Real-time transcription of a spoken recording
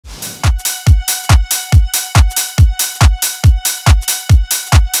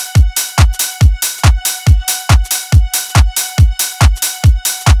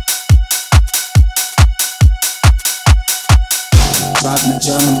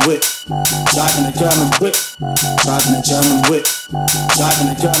whip, driving a German whip, driving a German whip, driving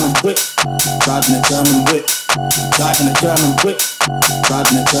a German whip, driving a German whip, driving a German whip,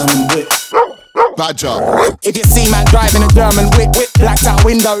 driving a German whip. Badger. If you see man driving a German whip, blacked out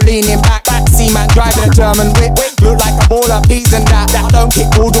window leaning back. See man driving a German whip, look like a baller, peas and that. I don't kick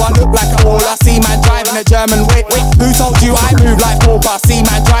ball, do I look like a baller? See man driving a German whip, who told you I move like Pauper? See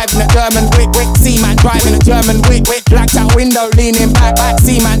man driving a German whip, see man driving a German whip, blacked out window leaning back.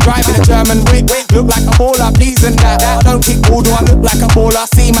 See man driving a German whip, look like a baller, peas and that. I don't kick ball, do I look like a baller?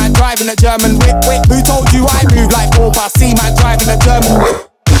 See man driving a German whip, who told you I move like Pauper? See man driving a German whip.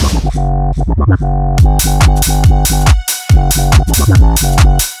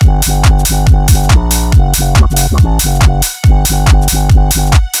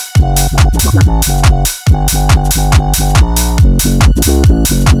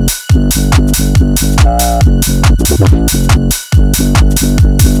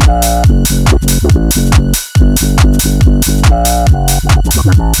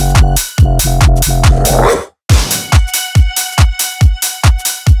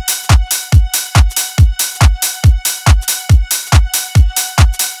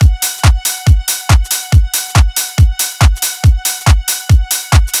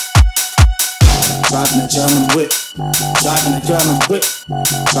 Driving a German whip, driving a German whip,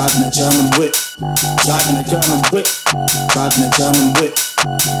 driving a German whip, driving a German whip, driving a German whip,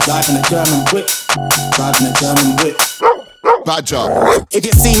 driving a German whip, driving a German whip. Badger. If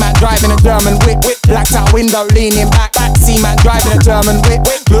you see man driving a German whip, blacked out window leaning back. See man driving a German whip,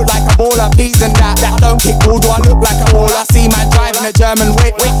 look like a baller, peas and that. I don't kick ball, do I look like a baller? See man driving a German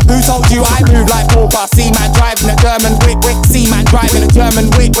whip, who told you I move like Pauper? See man driving a German whip, see man driving a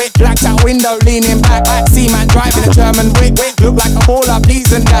German whip, blacked out window leaning back. See man driving a German whip, look like a baller, peas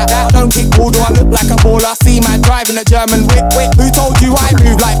and that. I don't kick ball, do I look like a baller? See man driving a German whip, who told you I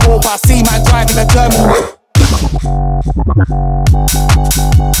move like Pauper? See man driving a German whip.